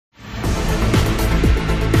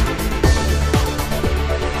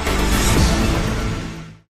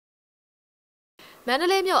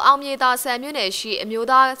Mandalay မြို့အောင်မြေသာဆန်မြို့နယ်ရှိအမျိုး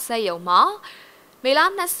သားစက်ရုံမှာမေလ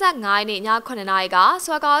25ရက်နေ့ည9:00နာရီက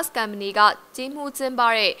Swaggers Company ကကြီးမှုကျင်းပ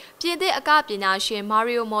တဲ့ပြင်သစ်အကပညာရှင်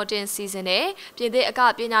Motin စီစဉ်တဲ့ပြင်သစ်အက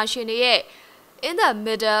ပညာရှင်တွေရဲ့ In the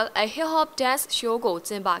Middle a Hip Hop Dance Show ကို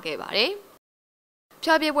ကျင်းပခဲ့ပါတယ်။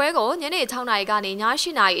ဖျော်ဖြေပွဲကိုညနေ6:00နာရီကနေည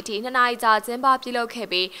8:00နာရီအထိ2နာရီကြာကျင်းပပြုလုပ်ခဲ့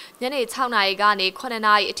ပြီးညနေ6:00နာရီကနေ9:00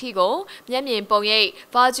နာရီအထိကိုမျက်မြင်ပုံရိပ်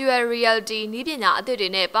Virtual Reality နည်းပညာအသစ်တွေ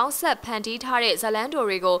နဲ့ပေါင်းစပ်ဖန်တီးထားတဲ့ဇာတ်လမ်းတို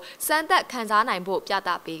တွေကိုစမ်းသပ်ခန်းစားနိုင်ဖို့ပြသ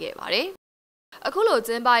ပေးခဲ့ပါတယ်။အခုလို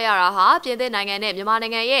ကျင်းပရတာဟာပြင်သစ်နိုင်ငံနဲ့မြန်မာနို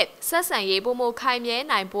င်ငံရဲ့ဆက်ဆံရေးပုံမခိုင်မြဲ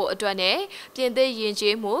နိုင်ဖို့အတွက်နဲ့ပြင်သစ်ယဉ်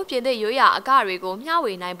ကျေးမှုပြင်သစ်ရိုးရာအကတွေကိုမျှ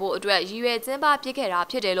ဝေနိုင်ဖို့အတွက်ရည်ရွယ်ကျင်းပပြခဲ့တာ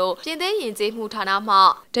ဖြစ်တယ်လို့ပြင်သစ်ယဉ်ကျေးမှုဌာနမှ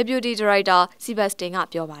Deputy Director Sebastian က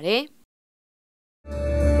ပြောပါတယ်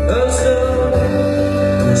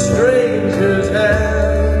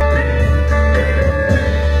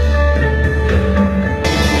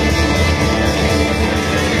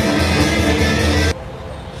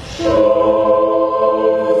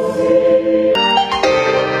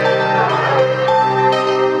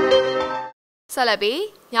ဆက်လက်ပြီး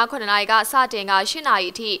ည9:00နာရီကစတင်က8:00နာရီ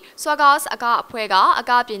အထိ Swaggers အကအဖွဲ့ကအ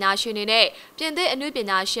ကပညာရှင်တွေနဲ့ပြင်သစ်အနုပ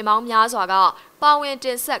ညာရှင်ပေါင်းများစွာကပါဝင်တ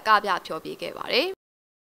င်ဆက်ကပြဖျော်ဖြေခဲ့ပါတယ်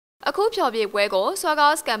။အခုဖျော်ဖြေပွဲကို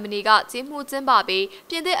Swaggers Company ကကြီးမှုကျင်းပပြီး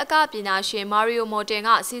ပြင်သစ်အကပညာရှင် Motin က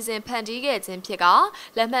စီစဉ်ဖန်တီးခဲ့ခြင်းဖြစ်က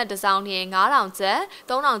လက်မှတ်တစ်စောင်နှင့်9000ကျပ်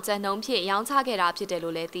 3000ကျပ်နှုန်းဖြင့်ရောင်းချခဲ့တာဖြစ်တယ်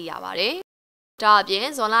လို့လည်းသိရပါတယ်။ဒါအပြင်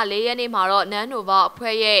ဇွန်လ4ရက်နေ့မှာတော့နန်းနိုဗာအ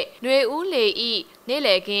ဖွဲ့ရဲ့ຫນွေဦးလေဤနေ့လ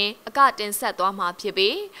ည်ခင်းအကတင်ဆက်သွားမှာဖြစ်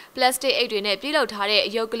ပြီးပလတ်စတစ်အိတ်တွေနဲ့ပြုလုပ်ထားတဲ့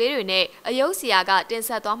အယုတ်ကလေးတွေနဲ့အယုတ်ဆရာကတင်ဆ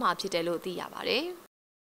က်သွားမှာဖြစ်တယ်လို့သိရပါတယ်။